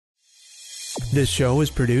This show is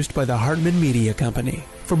produced by the Hartman Media Company.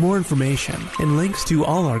 For more information and links to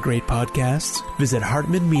all our great podcasts, visit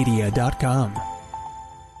hartmanmedia.com.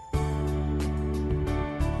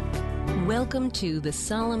 Welcome to the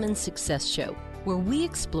Solomon Success Show, where we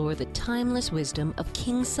explore the timeless wisdom of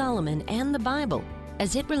King Solomon and the Bible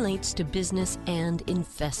as it relates to business and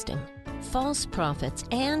investing. False prophets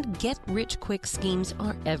and get-rich-quick schemes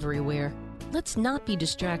are everywhere. Let's not be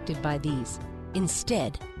distracted by these.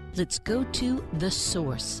 Instead, let's go to the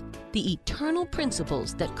source, the eternal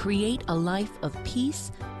principles that create a life of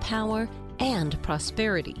peace, power, and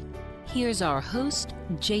prosperity. Here's our host,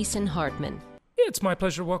 Jason Hartman. It's my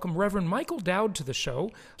pleasure to welcome Reverend Michael Dowd to the show.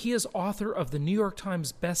 He is author of the New York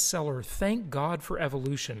Times bestseller, Thank God for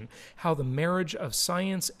Evolution, How the Marriage of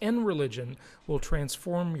Science and Religion Will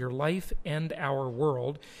Transform Your Life and Our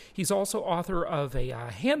World. He's also author of a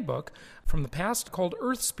handbook from the past called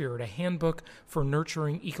Earth Spirit, a handbook for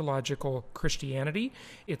nurturing ecological Christianity.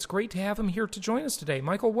 It's great to have him here to join us today.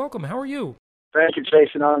 Michael, welcome. How are you? Thank you,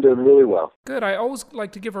 Jason. I'm doing really well. Good. I always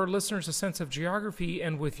like to give our listeners a sense of geography,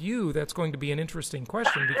 and with you, that's going to be an interesting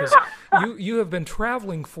question because you have been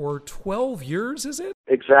traveling for 12 years, is it?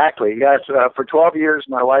 Exactly. Yes. For 12 years,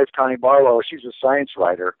 my wife, Connie Barlow, she's a science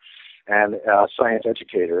writer and science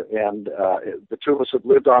educator, and the two of us have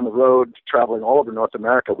lived on the road, traveling all over North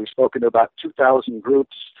America. We've spoken to about 2,000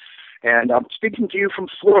 groups. And I'm speaking to you from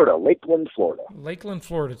Florida, Lakeland, Florida. Lakeland,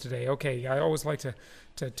 Florida today. Okay, I always like to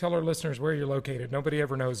tell our listeners where you're located. Nobody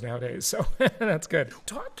ever knows nowadays, so that's good.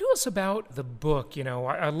 Talk to us about the book. You know,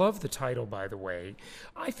 I love the title, by the way.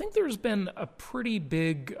 I think there's been a pretty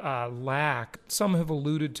big lack. Some have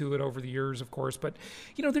alluded to it over the years, of course, but,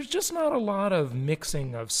 you know, there's just not a lot of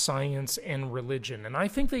mixing of science and religion, and I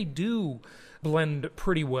think they do blend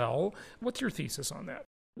pretty well. What's your thesis on that?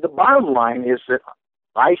 The bottom line is that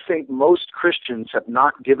I think most Christians have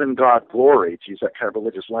not given God glory, to use that kind of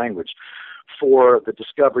religious language, for the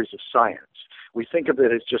discoveries of science. We think of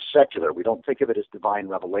it as just secular. We don't think of it as divine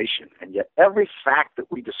revelation. And yet every fact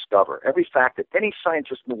that we discover, every fact that any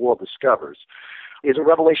scientist in the world discovers, is a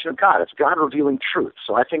revelation of God. It's God revealing truth.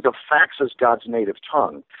 So I think of facts as God's native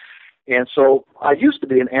tongue. And so I used to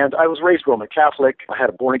be, and I was raised Roman Catholic. I had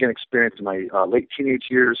a born-again experience in my late teenage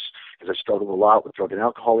years as I struggled a lot with drug and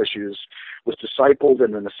alcohol issues, was discipled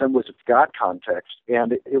in an Assemblies of God context.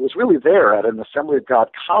 And it was really there at an Assembly of God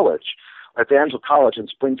college, Evangel College in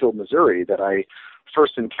Springfield, Missouri, that I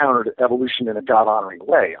first encountered evolution in a God-honoring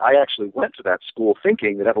way. I actually went to that school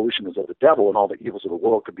thinking that evolution was of the devil and all the evils of the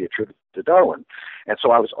world could be attributed to Darwin. And so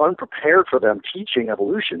I was unprepared for them teaching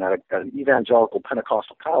evolution at an evangelical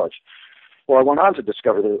Pentecostal college. Well, I went on to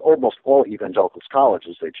discover that almost all evangelical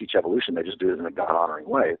colleges, they teach evolution, they just do it in a God-honoring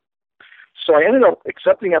way. So I ended up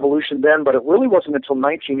accepting evolution then, but it really wasn't until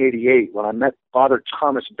 1988 when I met Father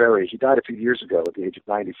Thomas Berry. He died a few years ago at the age of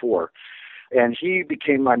 94. And he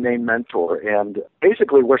became my main mentor. And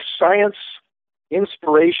basically where science,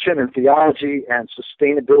 inspiration, and theology and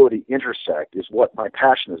sustainability intersect is what my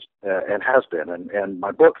passion is and has been. And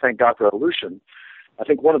my book, Thank God for Evolution, I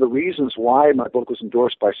think one of the reasons why my book was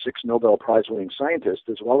endorsed by 6 Nobel Prize-winning scientists,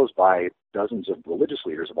 as well as by dozens of religious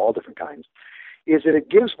leaders of all different kinds, is that it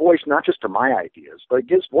gives voice not just to my ideas, but it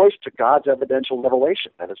gives voice to God's evidential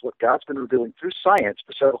revelation. That is what God's been revealing through science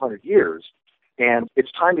for several hundred years. And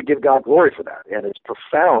it's time to give God glory for that. And it's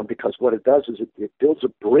profound because what it does is it builds a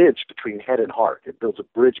bridge between head and heart. It builds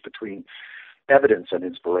a bridge between evidence and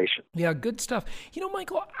inspiration. Yeah, good stuff. You know,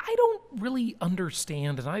 Michael, I don't really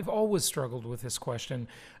understand, and I've always struggled with this question,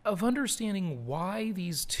 of understanding why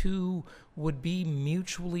these two would be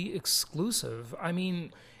mutually exclusive. I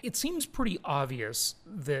mean, it seems pretty obvious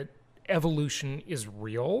that evolution is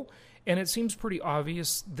real, and it seems pretty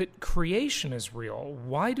obvious that creation is real.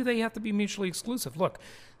 Why do they have to be mutually exclusive? Look,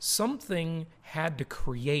 something had to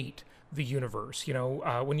create the universe. You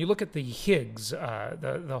know, when you look at the Higgs,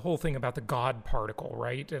 the whole thing about the God particle,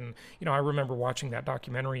 right? And, you know, I remember watching that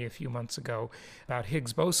documentary a few months ago about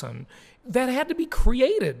Higgs boson. That had to be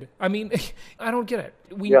created. I mean, I don't get it.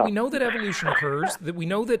 We know that evolution occurs, that we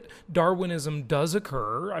know that Darwinism does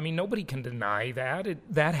occur. I mean, nobody can deny that.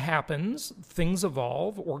 That happens. Things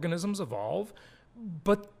evolve, organisms evolve,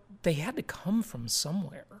 but they had to come from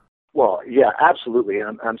somewhere. Well, yeah, absolutely.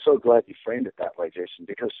 And I'm so glad you framed it that way, Jason,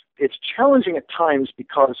 because it's challenging at times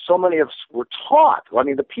because so many of us were taught. I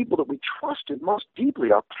mean, the people that we trusted most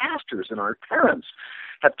deeply, our pastors and our parents,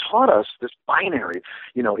 have taught us this binary.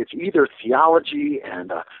 You know, it's either theology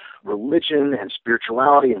and religion and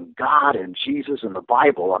spirituality and God and Jesus and the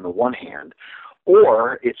Bible on the one hand,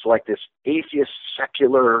 or it's like this atheist,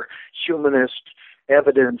 secular, humanist,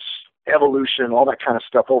 evidence, evolution, all that kind of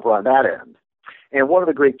stuff over on that end. And one of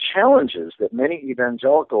the great challenges that many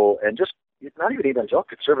evangelical and just not even evangelical,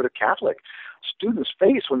 conservative Catholic students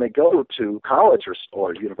face when they go to college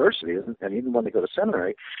or university, and even when they go to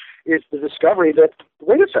seminary, is the discovery that,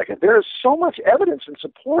 wait a second, there is so much evidence in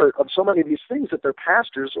support of so many of these things that their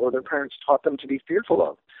pastors or their parents taught them to be fearful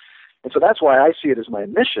of. And so that's why I see it as my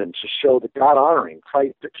mission to show the God-honoring,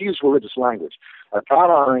 Christ, to use religious language, a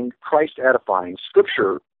God-honoring, Christ-edifying,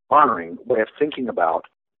 Scripture-honoring way of thinking about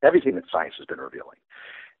everything that science has been revealing.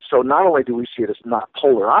 So not only do we see it as not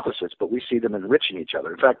polar opposites, but we see them enriching each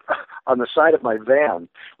other. In fact, on the side of my van,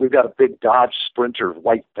 we've got a big Dodge Sprinter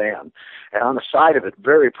white van. And on the side of it,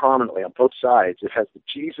 very prominently on both sides, it has the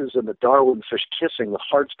Jesus and the Darwin fish kissing with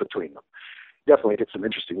hearts between them. Definitely get some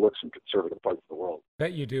interesting looks in conservative parts of the world. I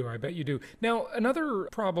bet you do. Now, another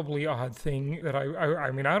probably odd thing that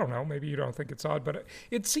I mean, I don't know, maybe you don't think it's odd, but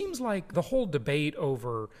it seems like the whole debate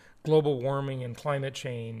over global warming and climate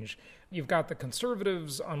change, you've got the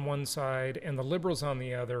conservatives on one side and the liberals on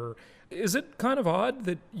the other. Is it kind of odd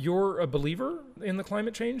that you're a believer in the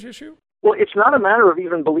climate change issue? Well, it's not a matter of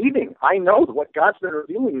even believing. I know that what God's been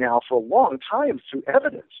revealing now for a long time through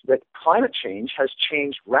evidence that climate change has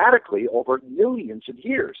changed radically over millions of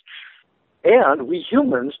years. And we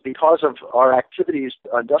humans, because of our activities,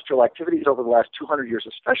 industrial activities over the last 200 years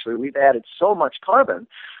especially, we've added so much carbon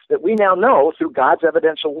that we now know through God's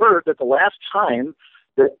evidential word that the last time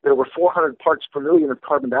that there were 400 parts per million of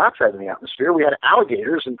carbon dioxide in the atmosphere, we had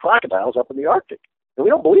alligators and crocodiles up in the Arctic. And we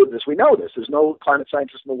don't believe this. We know this. There's no climate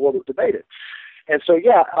scientist in the world who debate it. And so,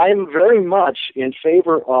 yeah, I'm very much in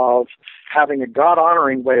favor of having a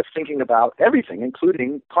God-honoring way of thinking about everything,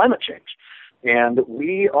 including climate change. And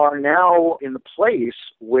we are now in the place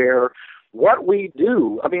where what we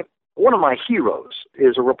do, I mean, one of my heroes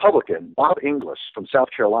is a Republican, Bob Inglis from South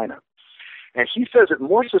Carolina. And he says it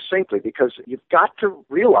more succinctly because you've got to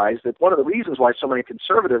realize that one of the reasons why so many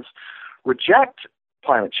conservatives reject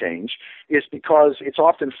climate change is because it's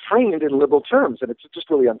often framed in liberal terms, and it's just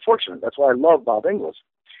really unfortunate. That's why I love Bob Inglis.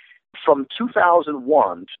 From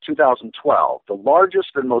 2001 to 2012, the largest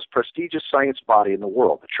and most prestigious science body in the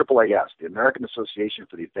world, the AAAS, the American Association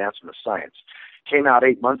for the Advancement of Science, came out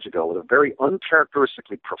 8 months ago with a very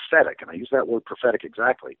uncharacteristically prophetic, and I use that word prophetic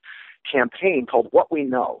exactly, campaign called What We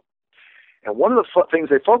Know. And one of the things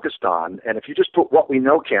they focused on, and if you just put What We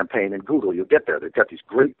Know campaign in Google, you'll get there. They've got these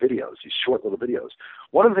great videos, these short little videos.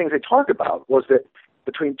 One of the things they talked about was that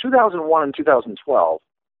between 2001 and 2012,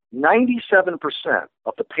 97%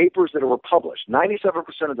 of the papers that were published, 97%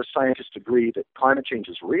 of the scientists agree that climate change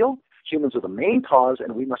is real, humans are the main cause,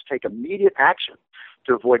 and we must take immediate action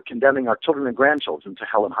to avoid condemning our children and grandchildren to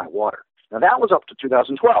hell and high water. Now, that was up to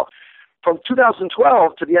 2012. From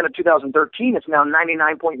 2012 to the end of 2013, it's now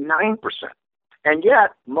 99.9%. And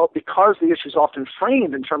yet, because the issue is often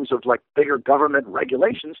framed in terms of like bigger government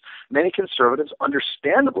regulations, many conservatives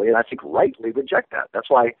understandably, and I think rightly, reject that.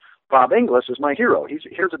 That's why Bob Inglis is my hero.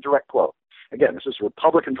 Here's a direct quote. Again, this is a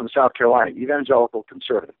Republican from South Carolina, evangelical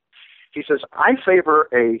conservative. He says, I favor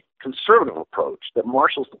a conservative approach that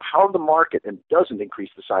marshals the power of the market and doesn't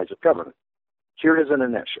increase the size of government. Here it is in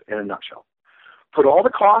a nutshell. Put all the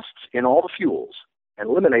costs in all the fuels and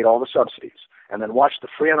eliminate all the subsidies, and then watch the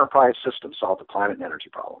free enterprise system solve the climate and energy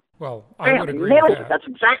problem. Well, I would agree with that. That's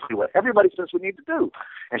exactly what everybody says we need to do.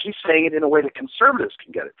 And he's saying it in a way that conservatives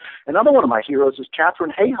can get it. Another one of my heroes is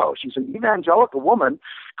Catherine Hayhoe. She's an evangelical woman,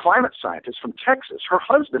 climate scientist from Texas. Her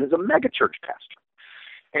husband is a megachurch pastor.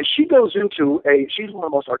 And she goes into she's one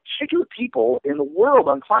of the most articulate people in the world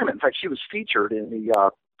on climate. In fact, she was featured in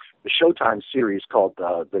the Showtime series called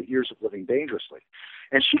The Years of Living Dangerously.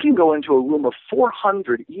 And she can go into a room of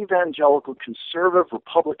 400 evangelical conservative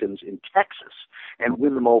Republicans in Texas and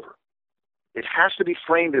win them over. It has to be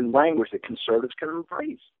framed in language that conservatives can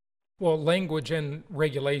embrace. Well, language and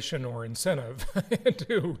regulation or incentive,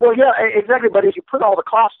 too. Well, yeah, exactly. But if you put all the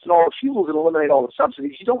costs and all the fuels and eliminate all the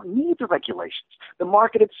subsidies, you don't need the regulations. The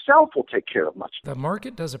market itself will take care of much. The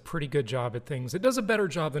market does a pretty good job at things. It does a better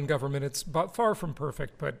job than government. It's far from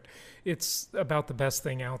perfect, but it's about the best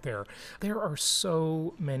thing out there. There are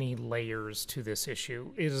so many layers to this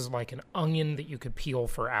issue. It is like an onion that you could peel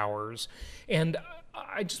for hours. And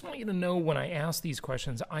I just want you to know when I ask these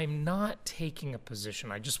questions, I'm not taking a position.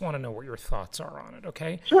 I just want to know what your thoughts are on it,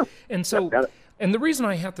 okay? Sure. And so, and the reason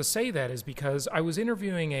I have to say that is because I was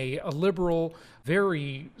interviewing a liberal,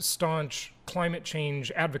 very staunch climate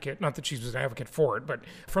change advocate, not that she was an advocate for it, but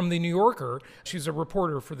from the New Yorker. She's a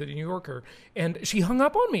reporter for the New Yorker, and she hung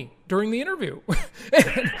up on me during the interview.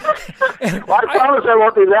 and well, I promise I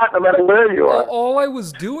won't do that no matter where you are. All I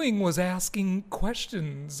was doing was asking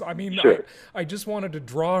questions. I mean, sure. I just wanted to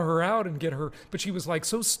draw her out and get her, but she was like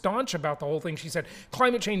so staunch about the whole thing. She said,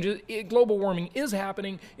 climate change, global warming is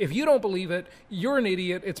happening. If you don't believe it, you're an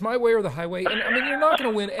idiot. It's my way or the highway. And I mean, you're not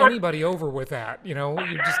going to win anybody over with that, you know?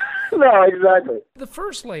 You just... No, exactly. The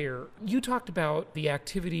first layer, you talked about the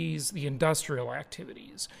activities, the industrial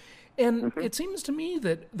activities. And it seems to me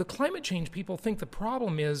that the climate change people think the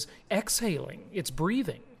problem is exhaling, it's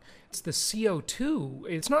breathing. It's the CO2.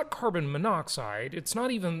 It's not carbon monoxide. It's not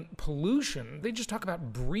even pollution. They just talk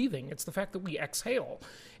about breathing. It's the fact that we exhale.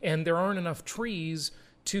 And there aren't enough trees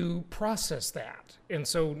to process that. And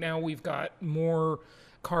so now we've got more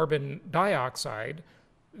carbon dioxide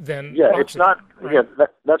than oxygen, it's not. Right? Yeah,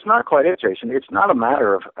 that's not quite it, Jason. It's not a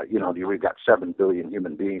matter of we've got 7 billion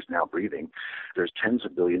human beings now breathing. There's tens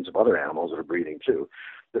of billions of other animals that are breathing too.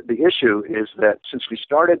 The issue is that since we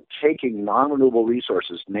started taking non-renewable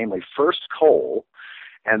resources, namely first coal,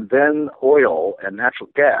 and then oil and natural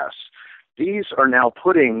gas, these are now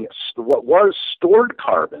putting what was stored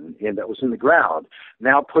carbon that was in the ground,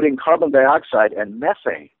 now putting carbon dioxide and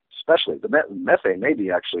methane. Especially the methane may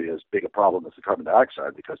be actually as big a problem as the carbon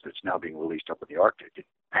dioxide because it's now being released up in the Arctic in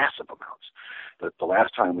massive amounts. The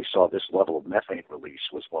last time we saw this level of methane release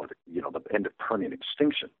was the end of Permian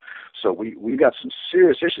extinction. So we got some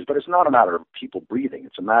serious issues, but it's not a matter of people breathing.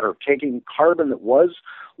 It's a matter of taking carbon that was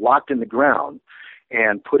locked in the ground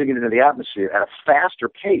and putting it into the atmosphere at a faster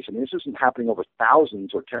pace. I mean, this isn't happening over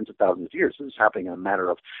thousands or tens of thousands of years. This is happening in a matter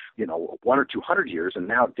of, 1 or 200 years and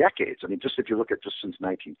now decades. I mean, just if you look at just since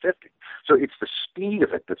 1950. So it's the speed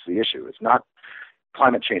of it that's the issue. It's not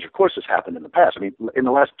climate change. Of course, has happened in the past. I mean, in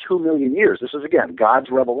the last 2 million years, this is, again, God's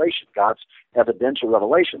revelation, God's evidential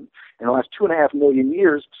revelation. In the last 2.5 million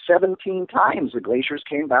years, 17 times the glaciers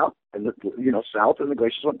came out and south, and the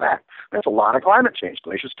glaciers went back. That's a lot of climate change.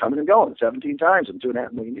 Glaciers coming and going 17 times in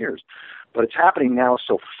 2.5 million years. But it's happening now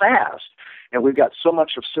so fast, and we've got so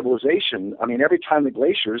much of civilization. I mean, every time the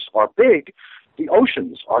glaciers are big, the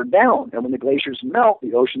oceans are down. And when the glaciers melt,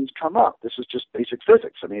 the oceans come up. This is just basic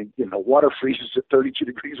physics. I mean, water freezes at 32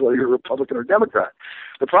 degrees whether you're a Republican or Democrat.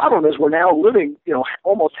 The problem is we're now living,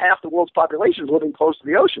 almost half the world's population is living close to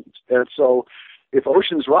the oceans. And so if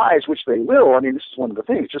oceans rise, which they will, I mean, this is one of the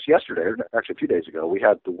things. Just yesterday, or actually a few days ago, we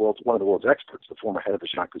had one of the world's experts, the former head of the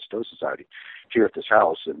Jacques Cousteau Society, here at this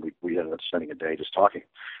house, and we ended up spending a day just talking.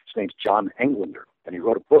 His name's John Englander, and he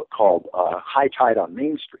wrote a book called High Tide on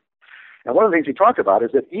Main Street. And one of the things he talked about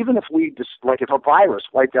is that even if if a virus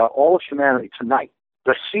wiped out all of humanity tonight,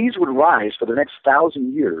 the seas would rise for the next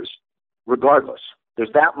 1,000 years regardless.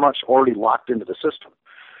 There's that much already locked into the system.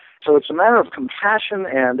 So it's a matter of compassion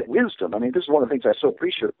and wisdom. I mean, this is one of the things I so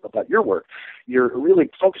appreciate about your work. You're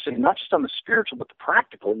really focusing not just on the spiritual, but the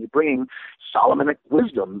practical, and you're bringing Solomonic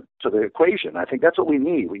wisdom to the equation. I think that's what we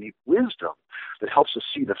need. We need wisdom that helps us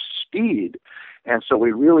see the speed. And so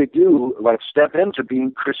we really do step into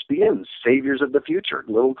being Christians, saviors of the future,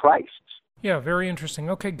 little Christs. Yeah, very interesting.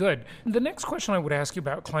 Okay, good. The next question I would ask you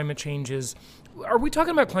about climate change is, are we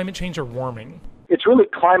talking about climate change or warming? It's really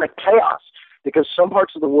climate chaos. Because some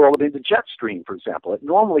parts of the world, the jet stream, for example, it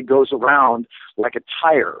normally goes around like a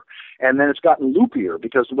tire, and then it's gotten loopier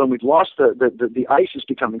because when we've lost the ice is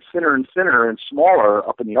becoming thinner and thinner and smaller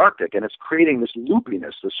up in the Arctic, and it's creating this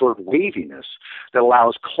loopiness, this sort of waviness that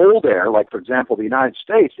allows cold air, like, for example, the United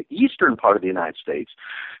States, the eastern part of the United States,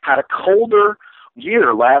 had a colder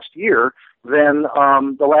year last year than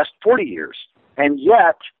the last 40 years, and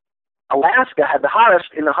yet Alaska had the hottest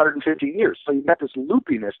in 150 years. So you've got this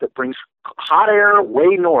loopiness that brings hot air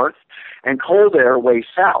way north and cold air way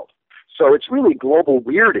south. So it's really global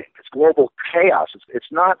weirding. It's global chaos.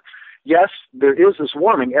 It's not, yes, there is this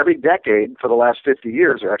warming. Every decade for the last 50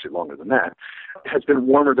 years, or actually longer than that, has been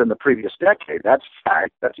warmer than the previous decade. That's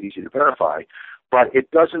fact. That's easy to verify. But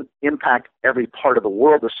it doesn't impact every part of the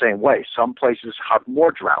world the same way. Some places have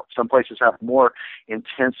more drought. Some places have more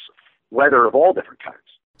intense weather of all different kinds.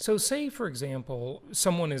 So say, for example,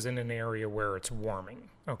 someone is in an area where it's warming,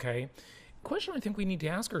 okay? Question I think we need to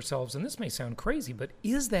ask ourselves, and this may sound crazy, but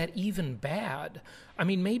is that even bad? I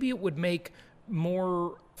mean, maybe it would make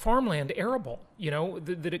more farmland arable,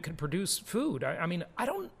 that it could produce food. I mean, I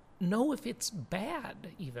don't know if it's bad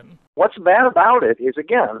even. What's bad about it is,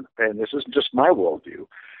 again, and this isn't just my worldview,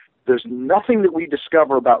 There's nothing that we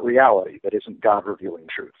discover about reality that isn't God revealing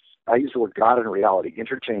truth. I use the word God and reality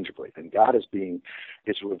interchangeably, and God is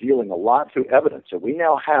revealing a lot through evidence. And we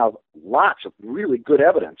now have lots of really good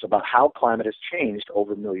evidence about how climate has changed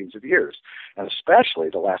over millions of years, and especially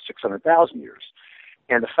the last 600,000 years.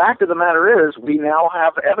 And the fact of the matter is, we now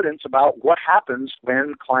have evidence about what happens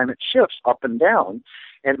when climate shifts up and down.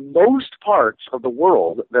 And most parts of the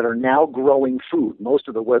world that are now growing food, most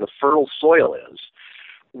of where the fertile soil is,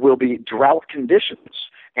 will be drought conditions.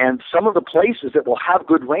 And some of the places that will have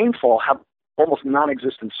good rainfall have almost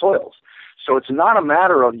non-existent soils. So it's not a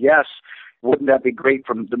matter of, yes, wouldn't that be great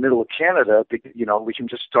from the middle of Canada? You know, we can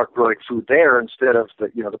just start growing food there instead of the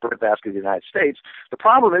breadbasket of the United States. The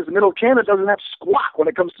problem is the middle of Canada doesn't have squat when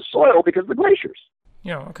it comes to soil because of the glaciers.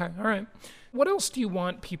 Yeah, okay, all right. What else do you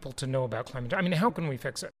want people to know about climate change? I mean, how can we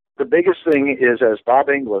fix it? The biggest thing is, as Bob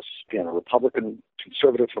Inglis, again, a Republican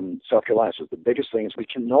conservative from South Carolina, says, the biggest thing is we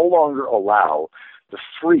can no longer allow the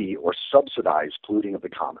free or subsidized polluting of the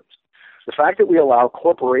commons. The fact that we allow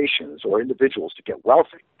corporations or individuals to get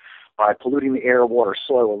wealthy by polluting the air, water,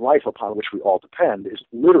 soil, and life upon which we all depend is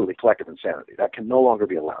literally collective insanity. That can no longer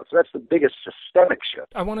be allowed. So that's the biggest systemic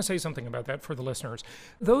shift. I want to say something about that for the listeners.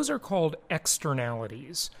 Those are called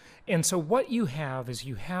externalities. And so what you have is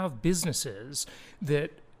you have businesses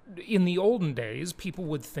that in the olden days, people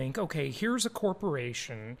would think, okay, here's a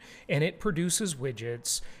corporation and it produces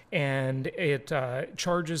widgets and it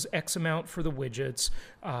charges X amount for the widgets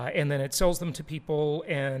and then it sells them to people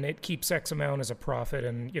and it keeps X amount as a profit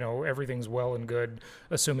and, everything's well and good,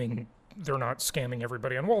 assuming they're not scamming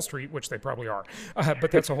everybody on Wall Street, which they probably are.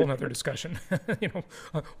 But that's a whole other discussion.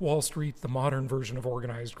 Wall Street, the modern version of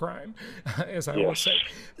organized crime, as I always say.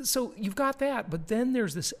 So you've got that, but then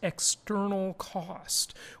there's this external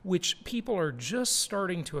cost, which people are just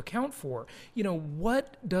starting to account for.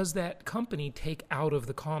 What does that company take out of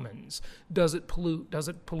the commons? Does it pollute? Does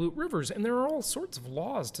it pollute rivers? And there are all sorts of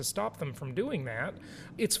laws to stop them from doing that.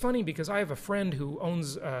 It's funny because I have a friend who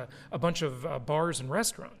owns a bunch of bars and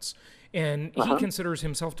restaurants. And he considers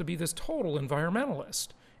himself to be this total environmentalist.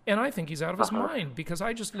 And I think he's out of his mind because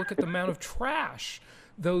I just look at the amount of trash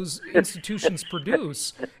those institutions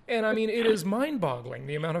produce. And I mean, it is mind-boggling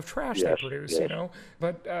the amount of trash they produce,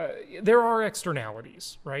 But there are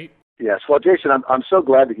externalities, right? Yes. Well, Jason, I'm so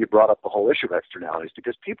glad that you brought up the whole issue of externalities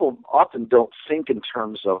because people often don't think in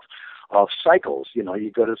terms of cycles.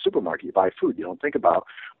 You go to the supermarket, you buy food. You don't think about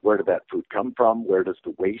where did that food come from, where does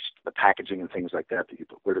the waste, the packaging and things like that,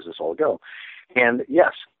 where does this all go? And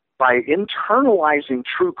yes, by internalizing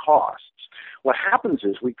true costs, what happens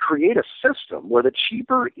is we create a system where the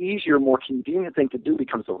cheaper, easier, more convenient thing to do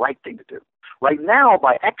becomes the right thing to do. Right now,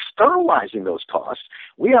 by externalizing those costs,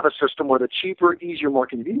 we have a system where the cheaper, easier, more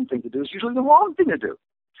convenient thing to do is usually the wrong thing to do.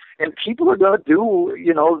 And people are going to do,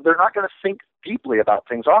 they're not going to think deeply about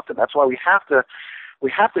things often. That's why we have to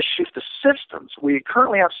shift the systems. We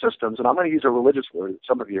currently have systems, and I'm going to use a religious word that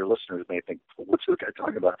some of your listeners may think, what's this guy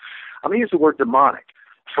talking about? I'm going to use the word demonic.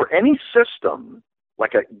 For any system,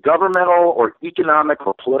 like a governmental or economic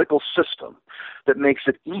or political system that makes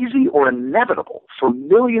it easy or inevitable for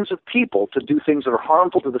millions of people to do things that are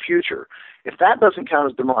harmful to the future, if that doesn't count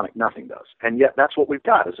as demonic, nothing does. And yet that's what we've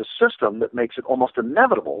got, is a system that makes it almost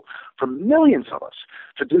inevitable for millions of us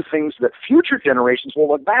to do things that future generations will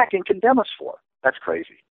look back and condemn us for. That's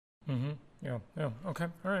crazy. Mm-hmm. Yeah. Okay.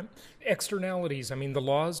 All right. Externalities. I mean, the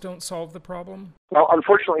laws don't solve the problem? Well,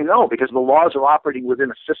 unfortunately, no, because the laws are operating within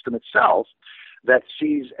a system itself that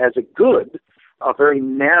sees as a good a very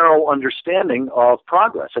narrow understanding of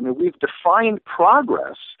progress. I mean, we've defined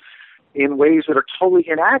progress in ways that are totally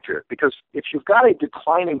inaccurate, because if you've got a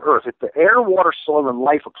declining Earth, if the air, water, soil, and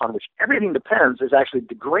life upon which everything depends is actually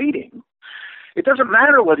degrading, it doesn't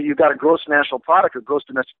matter whether you've got a gross national product or gross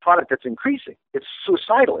domestic product that's increasing. It's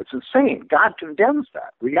suicidal. It's insane. God condemns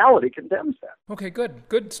that. Reality condemns that. Okay, good.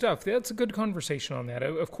 Good stuff. That's a good conversation on that.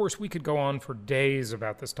 Of course, we could go on for days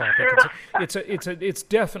about this topic. It's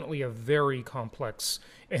definitely a very complex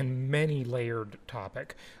and many-layered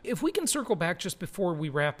topic. If we can circle back just before we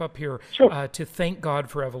wrap up here to thank God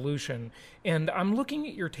for evolution, and I'm looking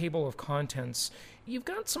at your table of contents. You've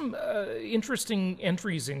got some interesting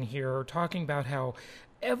entries in here talking about how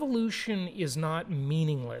evolution is not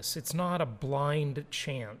meaningless. It's not a blind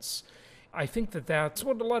chance. I think that's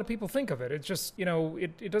what a lot of people think of it. It's just,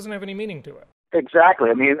 it doesn't have any meaning to it.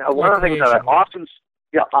 Exactly. I mean, one of the things that I often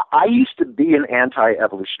Yeah, I used to be an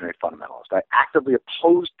anti-evolutionary fundamentalist. I actively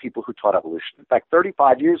opposed people who taught evolution. In fact,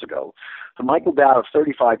 35 years ago, the Michael Dowd of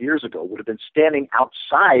 35 years ago would have been standing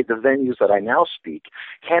outside the venues that I now speak,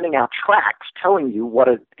 handing out tracts telling you what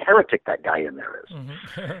a heretic that guy in there is.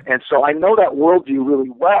 Mm-hmm. And so I know that worldview really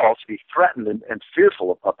well to be threatened and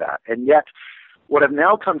fearful of that. And yet, what I've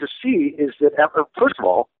now come to see is that, first of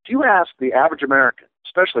all, if you ask the average American,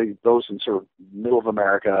 especially those in sort of middle of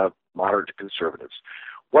America, moderate to conservatives,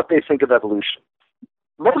 what they think of evolution,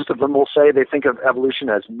 most of them will say they think of evolution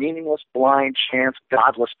as meaningless, blind, chance,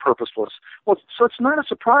 godless, purposeless. Well, so it's not a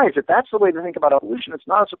surprise if that's the way they think about evolution. It's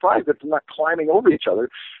not a surprise that they're not climbing over each other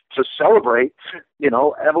to celebrate,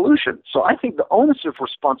 evolution. So I think the onus of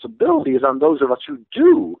responsibility is on those of us who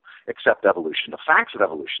do accept evolution, the facts of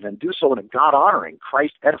evolution, and do so in a God-honoring,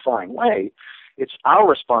 Christ-edifying way. It's our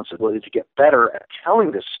responsibility to get better at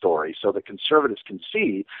telling this story so that conservatives can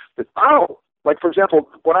see that, like, for example,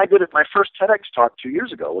 what I did at my first TEDx talk 2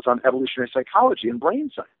 years ago was on evolutionary psychology and brain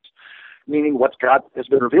science, meaning what God has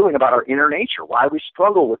been revealing about our inner nature, why we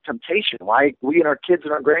struggle with temptation, why we and our kids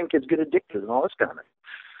and our grandkids get addicted and all this kind of thing.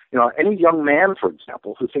 Any young man, for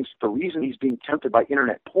example, who thinks the reason he's being tempted by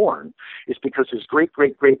internet porn is because his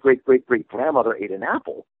great-great-great-great-great-great-grandmother ate an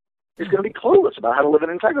apple is going to be clueless about how to live in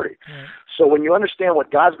integrity. Right. So when you understand what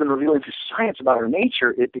God's been revealing through science about our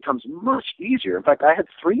nature, it becomes much easier. In fact, I had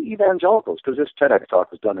 3 evangelicals, because this TEDx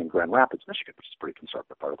talk was done in Grand Rapids, Michigan, which is a pretty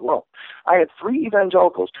conservative part of the world. I had 3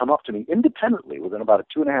 evangelicals come up to me independently within about a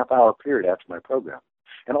 2.5-hour period after my program.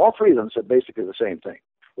 And all 3 of them said basically the same thing,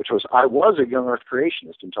 which was, I was a young earth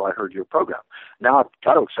creationist until I heard your program. Now I've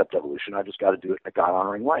got to accept evolution. I just got to do it in a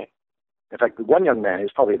God-honoring way. In fact, one young man, he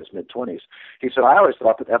was probably in his mid-20s, he said, I always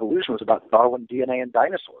thought that evolution was about Darwin, DNA, and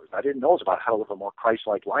dinosaurs. I didn't know it was about how to live a more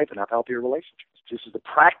Christ-like life and have healthier relationships. This is the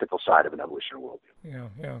practical side of an evolutionary worldview.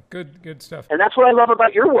 Yeah, good stuff. And that's what I love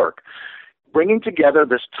about your work, bringing together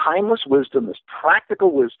this timeless wisdom, this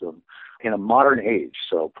practical wisdom in a modern age.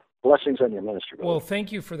 So blessings on your ministry, brother. Well,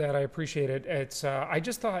 thank you for that. I appreciate it. It's I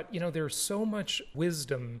just thought, there's so much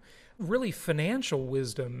wisdom, really financial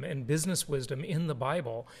wisdom and business wisdom in the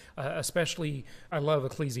Bible, especially I love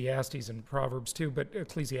Ecclesiastes and Proverbs too, but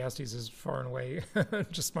Ecclesiastes is far and away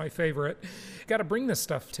just my favorite. Got to bring this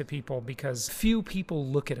stuff to people because few people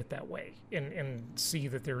look at it that way and see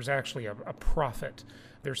that there's actually a profit.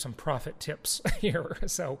 There's some profit tips here.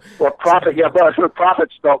 But profit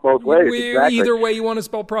spelled both ways. Exactly. Either way you want to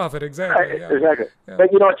spell profit, exactly. Yeah. Exactly. Yeah. But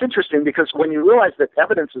it's interesting because when you realize that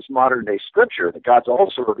evidence is modern day scripture, that God's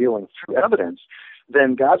also revealing through evidence,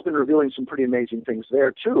 then God's been revealing some pretty amazing things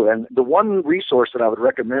there too. And the one resource that I would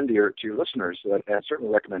recommend to your listeners, and I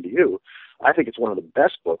certainly recommend to you, I think it's one of the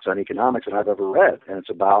best books on economics that I've ever read, and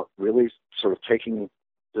it's about really sort of taking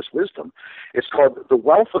this wisdom. It's called The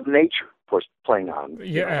Wealth of Nature, of course, playing on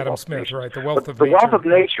Adam Smith, right? The Wealth of Nature. The Wealth of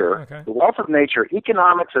Nature. Okay. The Wealth of Nature,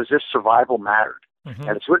 Economics as if Survival Mattered. Mm-hmm.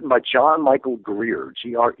 And it's written by John Michael Greer,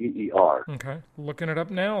 Greer. Okay, looking it up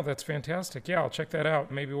now. That's fantastic. Yeah, I'll check that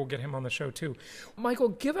out. Maybe we'll get him on the show too. Michael,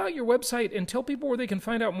 give out your website and tell people where they can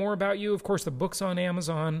find out more about you. Of course, the book's on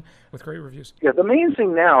Amazon with great reviews. Yeah, the main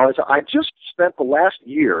thing now is I just spent the last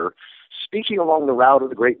year speaking along the route of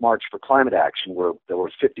the Great March for Climate Action, where there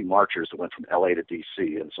were 50 marchers that went from LA to DC,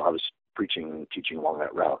 and so I was preaching and teaching along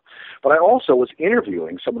that route. But I also was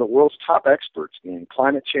interviewing some of the world's top experts in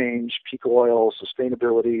climate change, peak oil,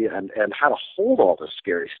 sustainability, and how to hold all this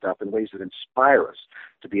scary stuff in ways that inspire us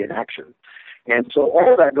to be in action. And so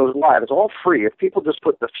all of that goes live. It's all free. If people just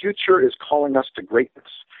put "The Future is Calling Us to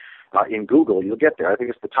Greatness" in Google, you'll get there. I think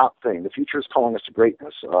it's the top thing. The future is calling us to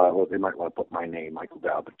greatness. Well, they might want to put my name, Michael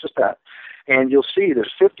Dowd, but just that. And you'll see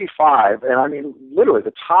there's 55, and I mean literally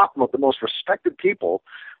the top, the most respected people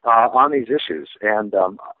on these issues. And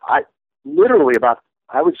I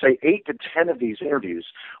would say 8 to 10 of these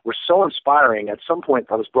interviews were so inspiring. At some point,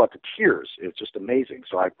 I was brought to tears. It's just amazing.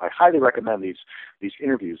 So I highly recommend these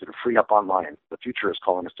interviews that are free up online. The Future is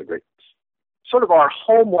Calling Us to Greatness. Sort of our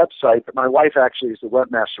home website that my wife actually is the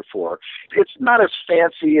webmaster for. It's not as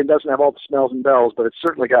fancy and doesn't have all the smells and bells, but it's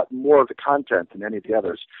certainly got more of the content than any of the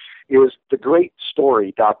others, is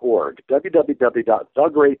thegreatstory.org,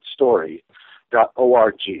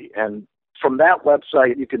 www.thegreatstory.org. And from that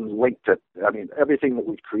website, you can link to, everything that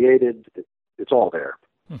we've created. It's all there.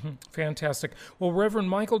 Mm-hmm. Fantastic. Well, Reverend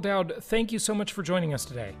Michael Dowd, thank you so much for joining us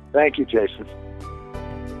today. Thank you, Jason.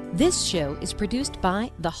 This show is produced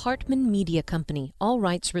by the Hartman Media Company, all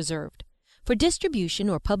rights reserved. For distribution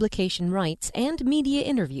or publication rights and media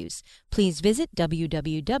interviews, please visit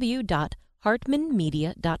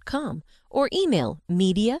www.hartmanmedia.com or email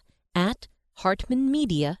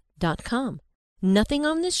media@hartmanmedia.com. Nothing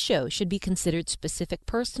on this show should be considered specific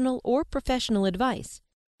personal or professional advice.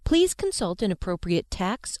 Please consult an appropriate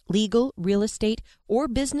tax, legal, real estate, or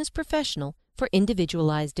business professional for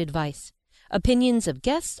individualized advice. Opinions of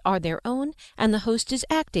guests are their own, and the host is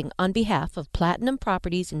acting on behalf of Platinum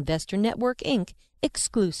Properties Investor Network, Inc.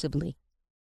 exclusively.